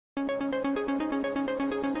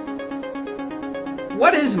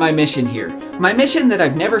What is my mission here? My mission that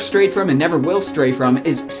I've never strayed from and never will stray from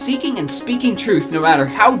is seeking and speaking truth no matter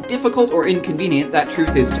how difficult or inconvenient that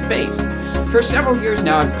truth is to face. For several years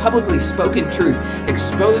now, I've publicly spoken truth,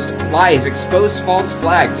 exposed lies, exposed false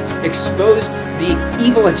flags, exposed the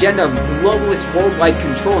evil agenda of globalist worldwide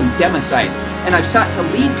control and democide, and I've sought to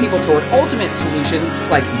lead people toward ultimate solutions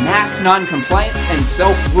like mass non-compliance and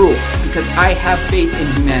self-rule, because I have faith in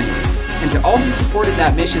humanity. And to all who supported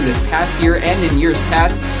that mission this past year and in years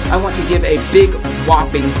past, I want to give a big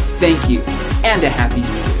whopping thank you and a happy new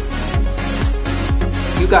year.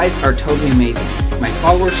 You guys are totally amazing. My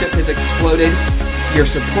followership has exploded, your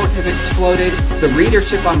support has exploded, the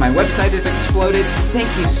readership on my website has exploded.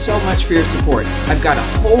 Thank you so much for your support. I've got a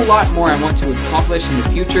whole lot more I want to accomplish in the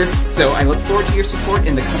future, so I look forward to your support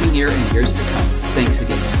in the coming year and years to come. Thanks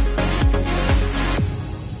again.